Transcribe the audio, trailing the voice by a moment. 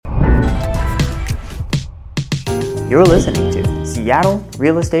You're listening to Seattle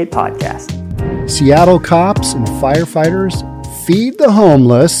Real Estate Podcast. Seattle cops and firefighters feed the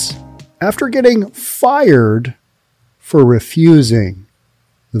homeless after getting fired for refusing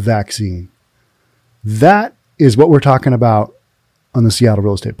the vaccine. That is what we're talking about on the Seattle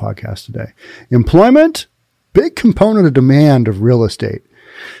Real Estate Podcast today. Employment, big component of demand of real estate.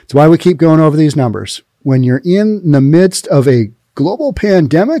 It's why we keep going over these numbers. When you're in the midst of a global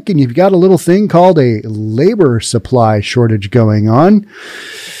pandemic and you've got a little thing called a labor supply shortage going on,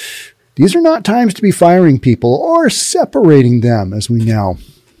 these are not times to be firing people or separating them, as we now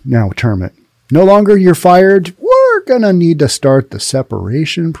term it. No longer you're fired. We're going to need to start the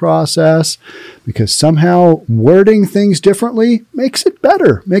separation process because somehow wording things differently makes it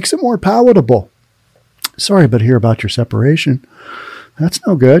better, makes it more palatable. Sorry, but hear about your separation. That's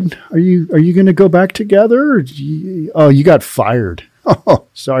no good. Are you going to go back together? You got fired. Oh,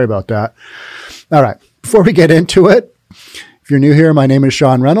 sorry about that. All right. Before we get into it, if you're new here, my name is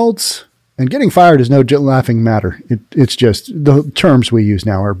Sean Reynolds, and getting fired is no laughing matter. It's just the terms we use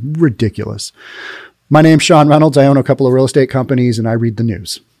now are ridiculous. My name's Sean Reynolds. I own a couple of real estate companies, and I read the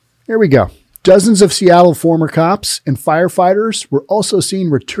news. Here we go. Dozens of Seattle former cops and firefighters were also seen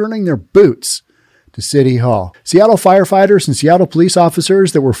returning their boots to City Hall. Seattle firefighters and Seattle police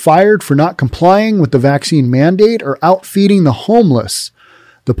officers that were fired for not complying with the vaccine mandate are out feeding the homeless,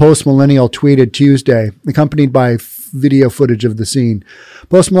 the Post Millennial tweeted Tuesday, accompanied by video footage of the scene.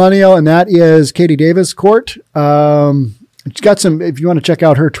 Post Millennial, and that is Katie Davis Court. It's got some, if you want to check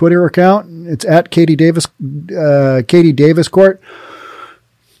out her Twitter account, it's at Katie Davis Court.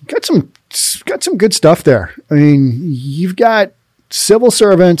 Got some good stuff there. I mean, you've got civil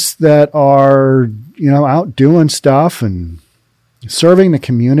servants that are, out doing stuff and serving the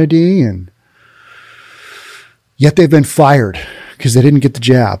community, and yet they've been fired because they didn't get the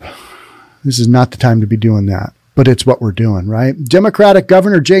jab. This is not the time to be doing that, but it's what we're doing, right? Democratic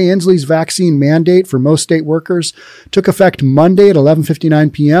Governor Jay Inslee's vaccine mandate for most state workers took effect Monday at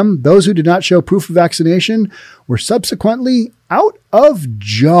 11:59 p.m. Those who did not show proof of vaccination were subsequently out of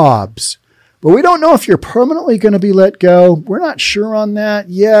jobs. But we don't know if you're permanently going to be let go. We're not sure on that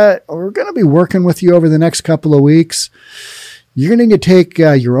yet. We're going to be working with you over the next couple of weeks. You're going to need to take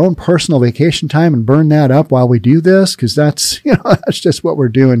your own personal vacation time and burn that up while we do this, because that's just what we're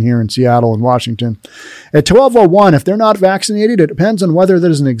doing here in Seattle and Washington. At 12:01, if they're not vaccinated, it depends on whether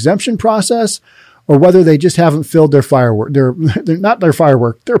there's an exemption process or whether they just haven't filled their firework. They're not their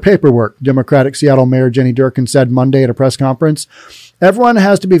firework, their paperwork. Democratic Seattle Mayor Jenny Durkin said Monday at a press conference. Everyone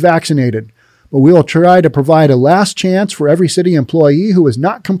has to be vaccinated, but we will try to provide a last chance for every city employee who has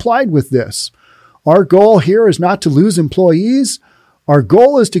not complied with this. Our goal here is not to lose employees. Our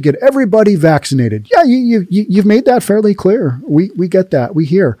goal is to get everybody vaccinated. Yeah, you've made that fairly clear. We get that. We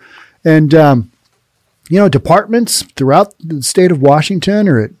hear. And, departments throughout the state of Washington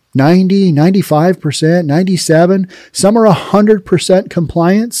are at 90, 95%, 97. Some are 100%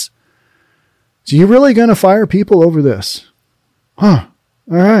 compliance. So you're really going to fire people over this? Huh.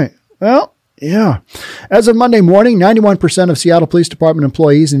 All right. Well, yeah. As of Monday morning, 91% of Seattle Police Department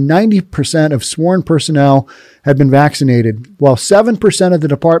employees and 90% of sworn personnel had been vaccinated, while 7% of the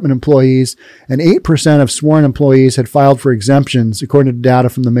department employees and 8% of sworn employees had filed for exemptions, according to data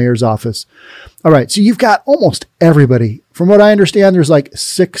from the mayor's office. All right. So you've got almost everybody. From what I understand, there's like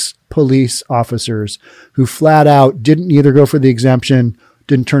 6 police officers who flat out didn't either go for the exemption,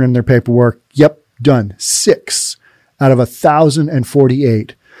 didn't turn in their paperwork. Yep. Done. 6 out of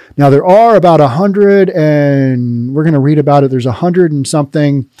 1,048. Now, there are about 100, and we're going to read about it. There's 100 and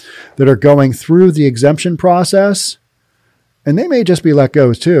something that are going through the exemption process, and they may just be let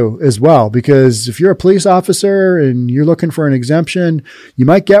go too, as well, because if you're a police officer and you're looking for an exemption, you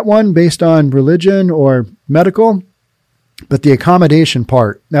might get one based on religion or medical, but the accommodation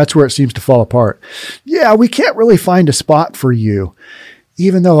part, that's where it seems to fall apart. Yeah, we can't really find a spot for you.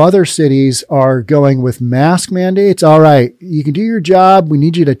 Even though other cities are going with mask mandates, all right, you can do your job. We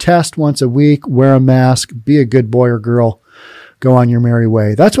need you to test once a week, wear a mask, be a good boy or girl, go on your merry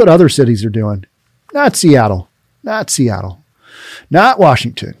way. That's what other cities are doing. Not Seattle, not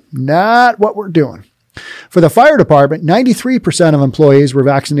Washington, not what we're doing. For the fire department, 93% of employees were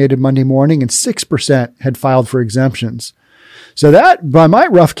vaccinated Monday morning and 6% had filed for exemptions. So that, by my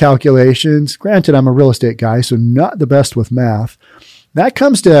rough calculations, granted, I'm a real estate guy, so not the best with math, that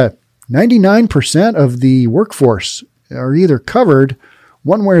comes to 99% of the workforce are either covered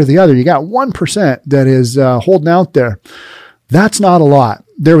one way or the other. You got 1% that is holding out there. That's not a lot.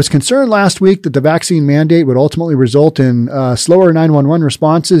 There was concern last week that the vaccine mandate would ultimately result in slower 911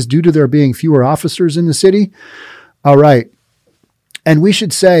 responses due to there being fewer officers in the city. All right. And we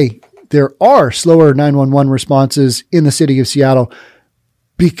should say there are slower 911 responses in the city of Seattle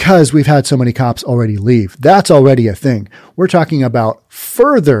because we've had so many cops already leave. That's already a thing. We're talking about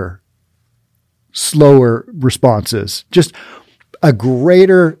further slower responses, just a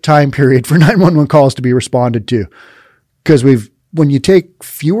greater time period for 911 calls to be responded to. Because when you take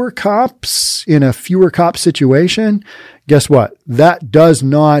fewer cops in a fewer cop situation, guess what? That does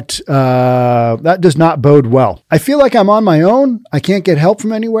not bode well. I feel like I'm on my own. I can't get help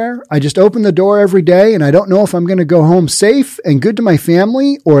from anywhere. I just open the door every day and I don't know if I'm going to go home safe and good to my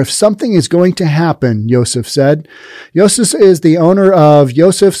family or if something is going to happen, Yosef said. Yosef is the owner of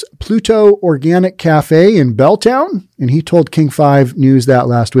Yosef's Pluto Organic Cafe in Belltown, and he told King 5 News that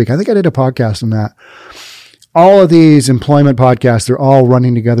last week. I think I did a podcast on that. All of these employment podcasts, they're all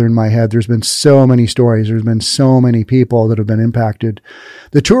running together in my head. There's been so many stories. There's been so many people that have been impacted.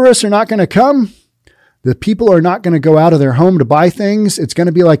 The tourists are not going to come. The people are not going to go out of their home to buy things. It's going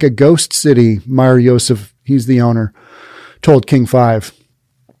to be like a ghost city, Meyer Yosef, he's the owner, told King 5.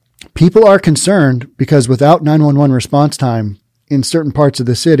 People are concerned because without 911 response time in certain parts of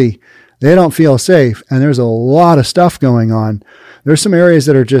the city, they don't feel safe. And there's a lot of stuff going on. There's some areas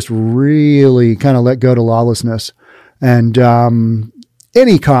that are just really kind of let go to lawlessness. And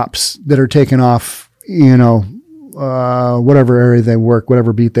any cops that are taken off, whatever area they work,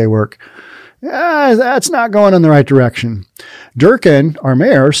 whatever beat they work, that's not going in the right direction. Durkin, our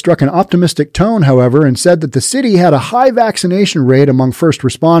mayor, struck an optimistic tone, however, and said that the city had a high vaccination rate among first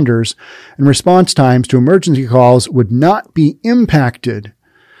responders and response times to emergency calls would not be impacted.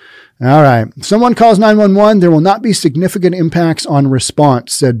 All right. Someone calls 911. There will not be significant impacts on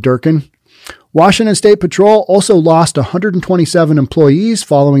response, said Durkin. Washington State Patrol also lost 127 employees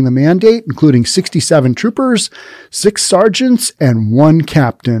following the mandate, including 67 troopers, 6 sergeants, and 1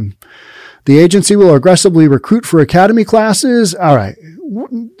 captain. The agency will aggressively recruit for academy classes. All right.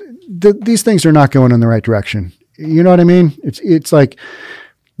 These things are not going in the right direction. You know what I mean? It's like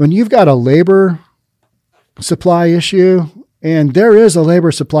when you've got a labor supply issue, and there is a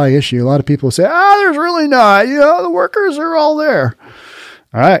labor supply issue. A lot of people say, there's really not. The workers are all there.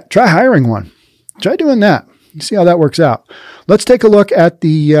 All right, try hiring one. Try doing that. You see how that works out. Let's take a look at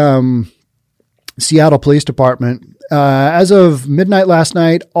the Seattle Police Department. As of midnight last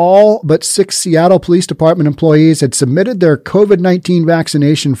night, all but 6 Seattle Police Department employees had submitted their COVID-19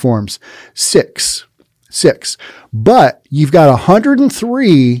 vaccination forms. 6. But you've got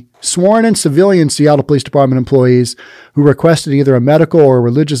 103 sworn and civilian Seattle Police Department employees who requested either a medical or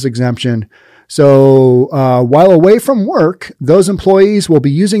religious exemption. So while away from work, those employees will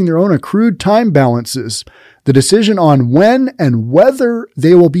be using their own accrued time balances. The decision on when and whether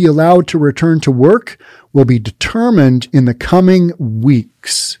they will be allowed to return to work will be determined in the coming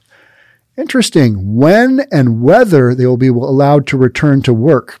weeks. Interesting. When and whether they will be allowed to return to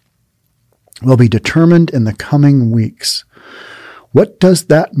work will be determined in the coming weeks. What does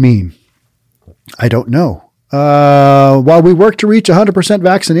that mean? I don't know. While we work to reach 100%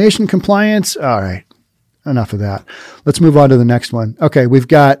 vaccination compliance. All right. Enough of that. Let's move on to the next one. Okay. We've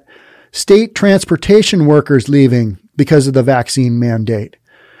got state transportation workers leaving because of the vaccine mandate.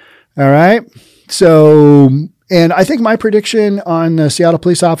 All right. So, and I think my prediction on the Seattle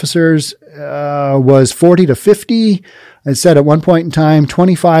police officers was 40 to 50. I said at one point in time,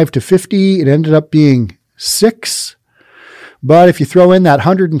 25 to 50. It ended up being 6. But if you throw in that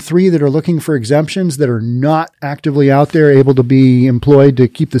 103 that are looking for exemptions that are not actively out there able to be employed to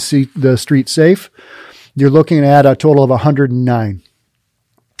keep the street safe, you're looking at a total of 109.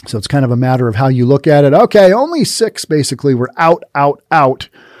 So it's kind of a matter of how you look at it. Okay, only 6 basically were out.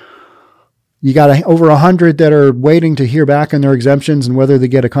 You got over 100 that are waiting to hear back on their exemptions and whether they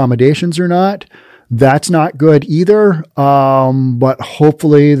get accommodations or not. That's not good either. But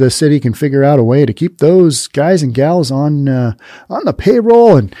hopefully the city can figure out a way to keep those guys and gals on the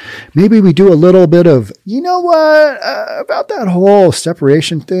payroll. And maybe we do a little bit of, about that whole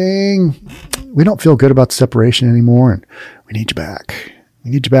separation thing. We don't feel good about separation anymore. And we need you back. We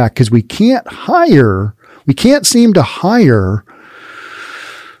need you back because we can't seem to hire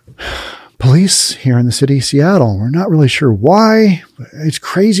police here in the city of Seattle. We're not really sure why. It's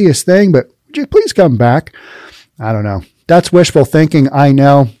craziest thing, but would you please come back? I don't know. That's wishful thinking. I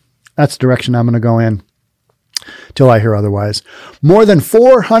know. That's the direction I'm going to go in till I hear otherwise. More than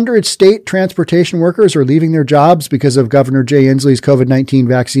 400 state transportation workers are leaving their jobs because of Governor Jay Inslee's COVID-19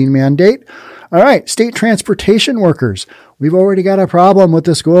 vaccine mandate. All right, state transportation workers. We've already got a problem with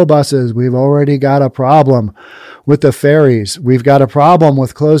the school buses. We've already got a problem with the ferries. We've got a problem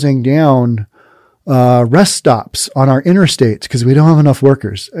with closing down rest stops on our interstates because we don't have enough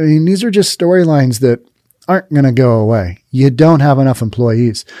workers. I mean, these are just storylines that aren't going to go away. You don't have enough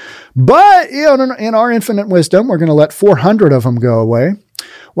employees. But in our infinite wisdom, we're going to let 400 of them go away.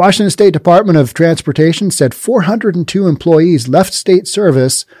 Washington State Department of Transportation said 402 employees left state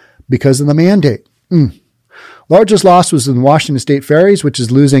service because of the mandate. Largest loss was in Washington State Ferries, which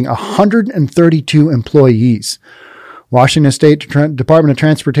is losing 132 employees. Washington State Department of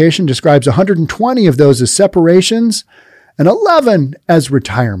Transportation describes 120 of those as separations and 11 as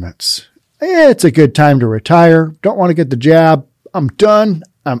retirements. It's a good time to retire. Don't want to get the jab. I'm done.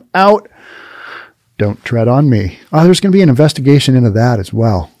 I'm out. Don't tread on me. Oh, there's going to be an investigation into that as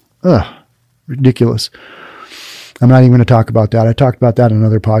well. Ugh, ridiculous. I'm not even going to talk about that. I talked about that in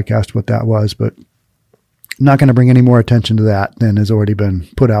another podcast, what that was, but I'm not going to bring any more attention to that than has already been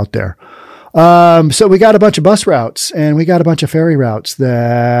put out there. So we got a bunch of bus routes and we got a bunch of ferry routes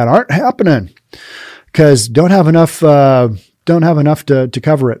that aren't happening because don't have enough to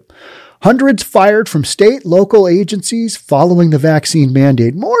cover it. Hundreds fired from state, local agencies following the vaccine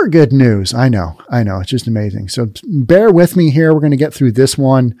mandate. More good news. I know. It's just amazing. So bear with me here. We're going to get through this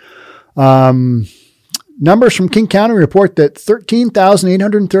one. Numbers from King County report that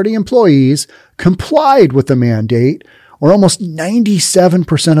 13,830 employees complied with the mandate, or almost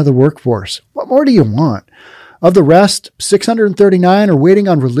 97% of the workforce. What more do you want? Of the rest, 639 are waiting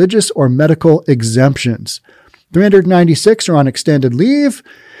on religious or medical exemptions. 396 are on extended leave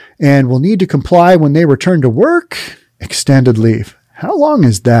and will need to comply when they return to work. Extended leave. How long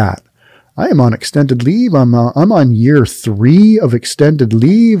is that? I am on extended leave. I'm on year 3 of extended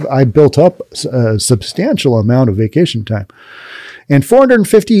leave. I built up a substantial amount of vacation time. And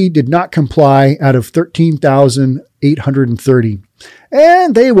 450 did not comply out of 13,830.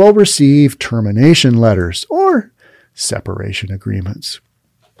 And they will receive termination letters or separation agreements.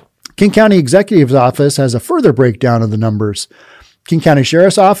 King County Executive's Office has a further breakdown of the numbers. King County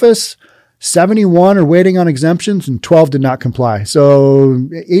Sheriff's Office, 71 are waiting on exemptions and 12 did not comply. So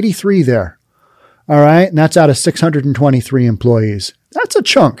 83 there. All right. And that's out of 623 employees. That's a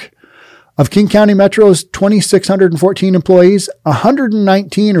chunk. Of King County Metro's 2,614 employees,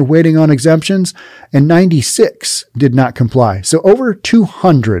 119 are waiting on exemptions and 96 did not comply. So over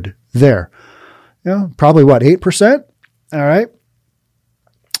 200 there. Probably 8%? All right.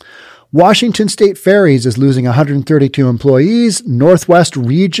 Washington State Ferries is losing 132 employees. Northwest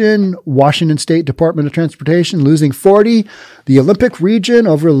Region, Washington State Department of Transportation, losing 40. The Olympic region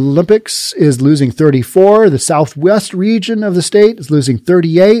over Olympics is losing 34. The Southwest region of the state is losing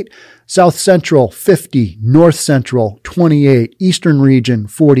 38. South Central, 50. North Central, 28. Eastern region,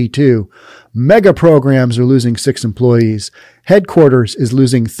 42. Mega programs are losing 6 employees. Headquarters is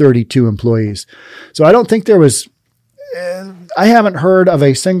losing 32 employees. So I don't think there was... I haven't heard of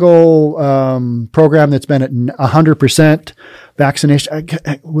a single program that's been at 100% vaccination.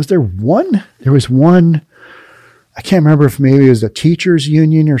 Was there one? There was one. I can't remember if maybe it was a teachers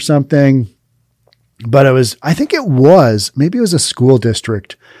union or something, but maybe it was a school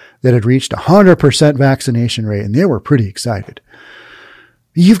district that had reached 100% vaccination rate, and they were pretty excited.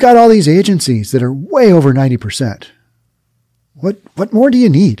 You've got all these agencies that are way over 90%. What more do you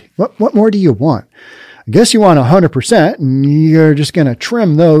need? What more do you want? I guess you want 100% and you're just going to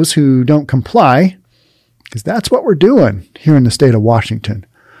trim those who don't comply because that's what we're doing here in the state of Washington.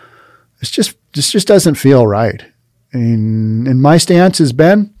 This just doesn't feel right. And my stance has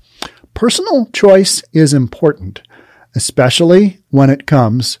been personal choice is important, especially when it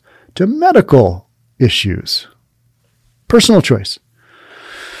comes to medical issues. Personal choice.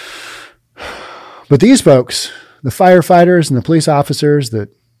 But these folks, the firefighters and the police officers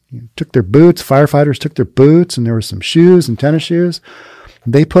that took their boots, firefighters took their boots, and there were some shoes and tennis shoes.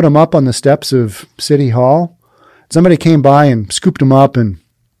 They put them up on the steps of City Hall. Somebody came by and scooped them up, and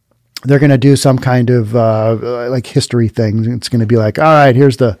they're going to do some kind of history thing. It's going to be like, all right,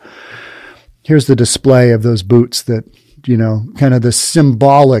 here's the display of those boots that, kind of the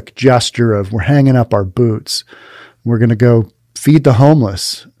symbolic gesture of we're hanging up our boots. We're going to go feed the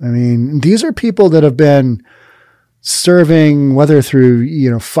homeless. I mean, these are people that have been serving, whether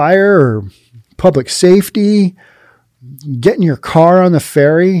through, fire or public safety, getting your car on the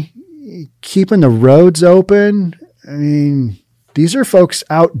ferry, keeping the roads open. I mean, these are folks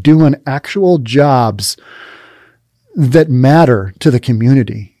out doing actual jobs that matter to the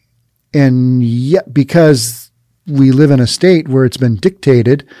community. And yet, because we live in a state where it's been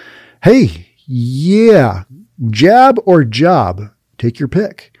dictated, hey, yeah, jab or job, take your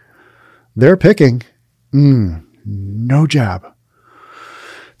pick. They're picking, no jab.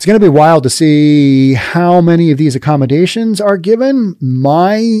 It's going to be wild to see how many of these accommodations are given.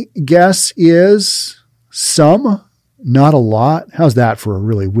 My guess is some, not a lot. How's that for a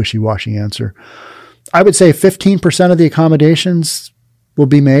really wishy-washy answer? I would say 15% of the accommodations will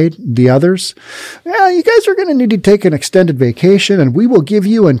be made. The others, you guys are going to need to take an extended vacation, and we will give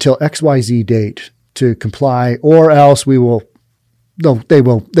you until XYZ date to comply, or else they will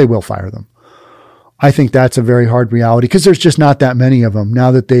fire them. I think that's a very hard reality because there's just not that many of them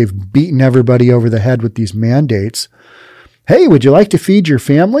now that they've beaten everybody over the head with these mandates. Hey, would you like to feed your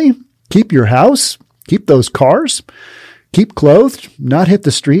family, keep your house, keep those cars, keep clothed, not hit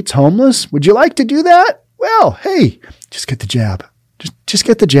the streets homeless? Would you like to do that? Well, hey, just get the jab. Just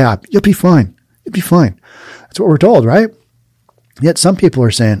get the jab. You'll be fine. You'll be fine. That's what we're told, right? Yet some people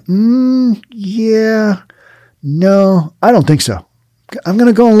are saying, yeah, no, I don't think so. I'm going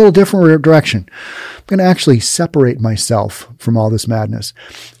to go in a little different direction. I'm going to actually separate myself from all this madness.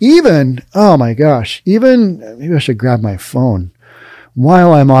 Oh my gosh, maybe I should grab my phone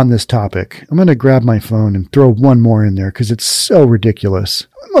while I'm on this topic. I'm going to grab my phone and throw one more in there because it's so ridiculous.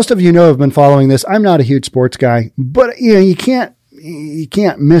 Most of you know I've been following this. I'm not a huge sports guy, but you can't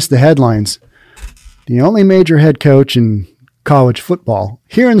miss the headlines. The only major head coach in college football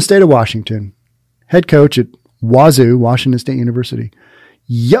here in the state of Washington, head coach at Wazoo, Washington State University.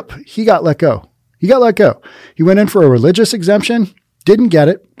 Yep, he got let go. He went in for a religious exemption, didn't get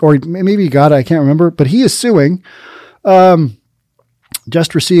it, or maybe he got it, I can't remember, but he is suing.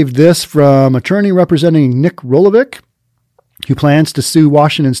 Just received this from attorney representing Nick Rolovic, who plans to sue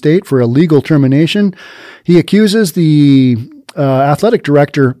Washington State for illegal termination. He accuses the athletic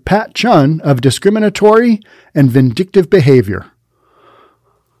director, Pat Chun, of discriminatory and vindictive behavior.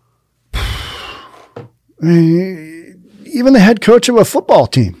 Even the head coach of a football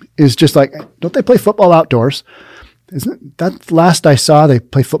team is just like, don't they play football outdoors? Isn't that last I saw, they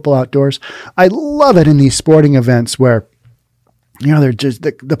play football outdoors? I love it in these sporting events where, they're just,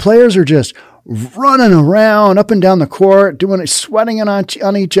 the players are just running around up and down the court, sweating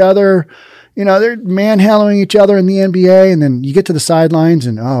on each other. They're manhandling each other in the NBA, and then you get to the sidelines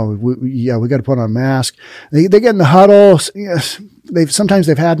and, we got to put on a mask. They get in the huddle. Sometimes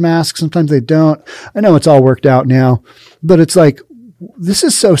they've had masks, sometimes they don't. I know it's all worked out now, but it's like, this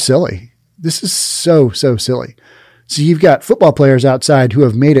is so silly. This is so silly. So you've got football players outside who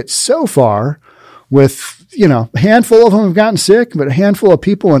have made it so far with, a handful of them have gotten sick, but a handful of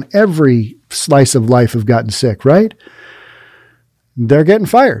people in every slice of life have gotten sick, right? They're getting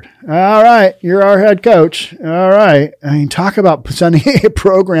fired. All right, you're our head coach. All right. I mean, talk about sending a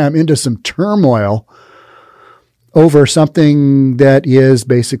program into some turmoil over something that is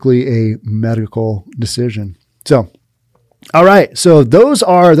basically a medical decision. So, all right. So those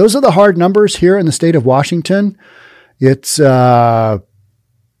are the hard numbers here in the state of Washington. It's,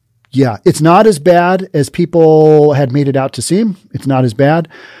 it's not as bad as people had made it out to seem. It's not as bad.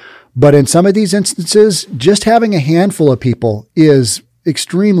 But in some of these instances, just having a handful of people is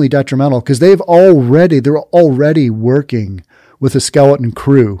extremely detrimental because they're already working with a skeleton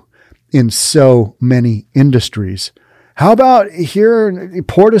crew in so many industries. How about here in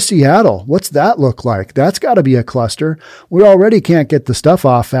Port of Seattle? What's that look like? That's got to be a cluster. We already can't get the stuff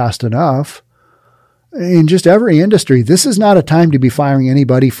off fast enough. In just every industry, this is not a time to be firing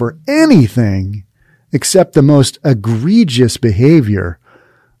anybody for anything except the most egregious behavior.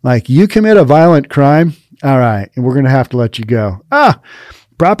 Like, you commit a violent crime, all right, and we're going to have to let you go.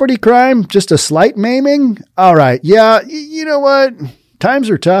 Property crime, just a slight maiming, all right, yeah, you know what? Times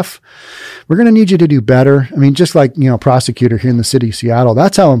are tough. We're going to need you to do better. I mean, just like, prosecutor here in the city of Seattle,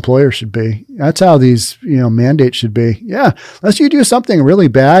 that's how employers should be. That's how these, mandates should be. Yeah, unless you do something really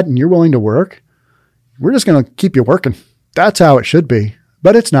bad and you're willing to work, we're just going to keep you working. That's how it should be,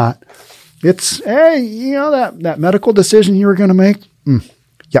 but it's not. It's, hey, that medical decision you were going to make,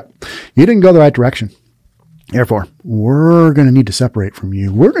 yeah, you didn't go the right direction. Therefore, we're going to need to separate from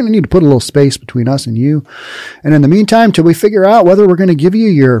you. We're going to need to put a little space between us and you. And in the meantime, till we figure out whether we're going to give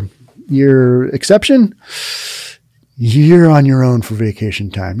you your exception, you're on your own for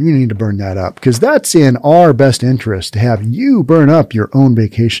vacation time. You're going to need to burn that up because that's in our best interest to have you burn up your own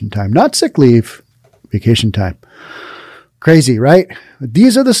vacation time, not sick leave, vacation time. Crazy, right?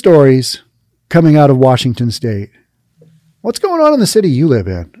 These are the stories coming out of Washington State. What's going on in the city you live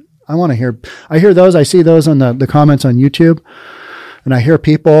in? I hear those. I see those on the comments on YouTube, and I hear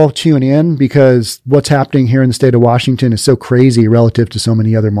people tuning in because what's happening here in the state of Washington is so crazy relative to so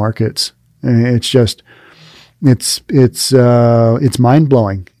many other markets. It's just, it's mind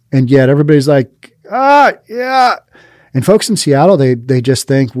blowing. And yet everybody's like, yeah. And folks in Seattle, they just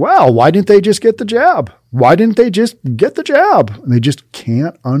think, well, why didn't they just get the jab? Why didn't they just get the jab? And they just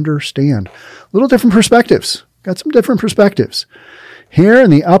can't understand. Little different perspectives. Got some different perspectives. Here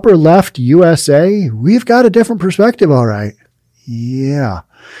in the upper left USA, we've got a different perspective, all right. Yeah.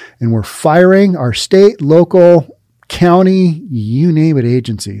 And we're firing our state, local, county, you name it,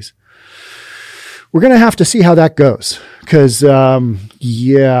 agencies. We're going to have to see how that goes because,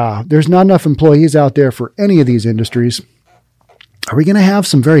 there's not enough employees out there for any of these industries. Are we going to have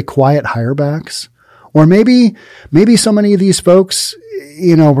some very quiet hirebacks? Or maybe so many of these folks,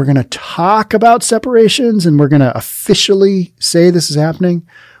 we're going to talk about separations and we're going to officially say this is happening.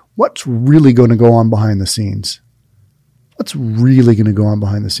 What's really going to go on behind the scenes? What's really going to go on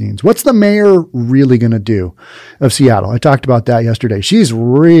behind the scenes? What's the mayor really going to do of Seattle? I talked about that yesterday. She's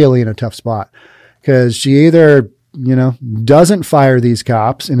really in a tough spot because she either, doesn't fire these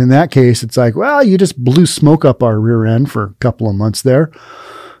cops. And in that case, it's like, well, you just blew smoke up our rear end for a couple of months there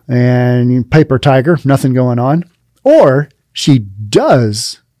and you paper tiger, nothing going on. Or she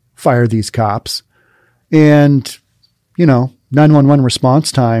does fire these cops and, 911 response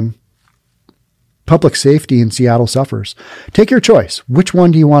time, public safety in Seattle suffers. Take your choice. Which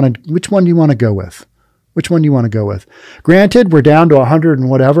one do you want to go with? Which one do you want to go with? Granted, we're down to 100 and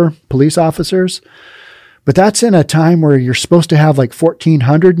whatever police officers, but that's in a time where you're supposed to have like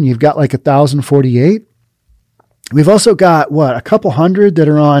 1,400 and you've got like 1,048. We've also got a couple hundred that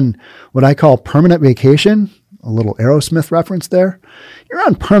are on what I call permanent vacation. A little Aerosmith reference there. You're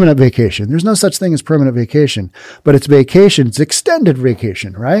on permanent vacation. There's no such thing as permanent vacation, but it's vacation. It's extended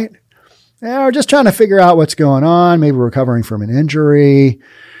vacation, right? Yeah, we're just trying to figure out what's going on. Maybe we're recovering from an injury,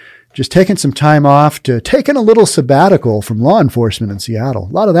 just taking some time off to taking a little sabbatical from law enforcement in Seattle.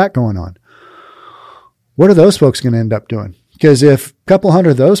 A lot of that going on. What are those folks going to end up doing? Because if a couple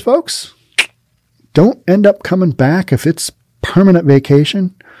hundred of those folks don't end up coming back, if it's permanent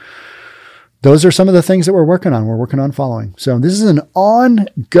vacation, those are some of the things that we're working on. We're working on following. So this is an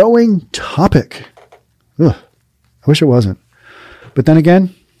ongoing topic. Ugh, I wish it wasn't. But then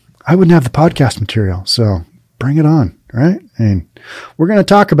again, I wouldn't have the podcast material. So bring it on, right? And we're going to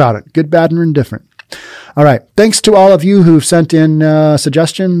talk about it. Good, bad, and indifferent. All right. Thanks to all of you who've sent in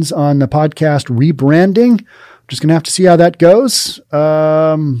suggestions on the podcast rebranding. Just going to have to see how that goes.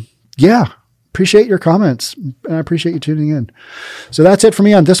 Appreciate your comments. And I appreciate you tuning in. So that's it for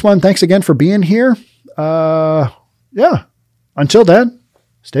me on this one. Thanks again for being here. Until then,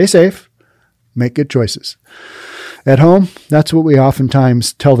 stay safe, make good choices. At home, that's what we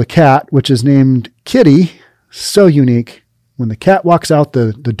oftentimes tell the cat, which is named Kitty. So unique. When the cat walks out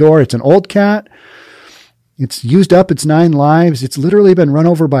the door, it's an old cat. It's used up its 9 lives. It's literally been run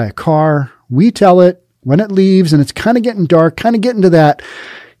over by a car. We tell it when it leaves and it's kind of getting dark, kind of getting to that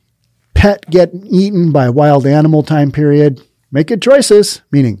pet getting eaten by a wild animal time period. Make good choices,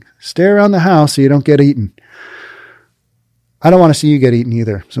 meaning stay around the house so you don't get eaten. I don't want to see you get eaten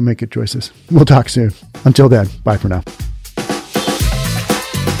either, so make good choices. We'll talk soon. Until then, bye for now.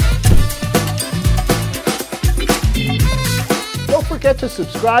 Don't forget to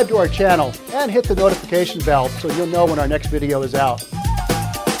subscribe to our channel and hit the notification bell so you'll know when our next video is out.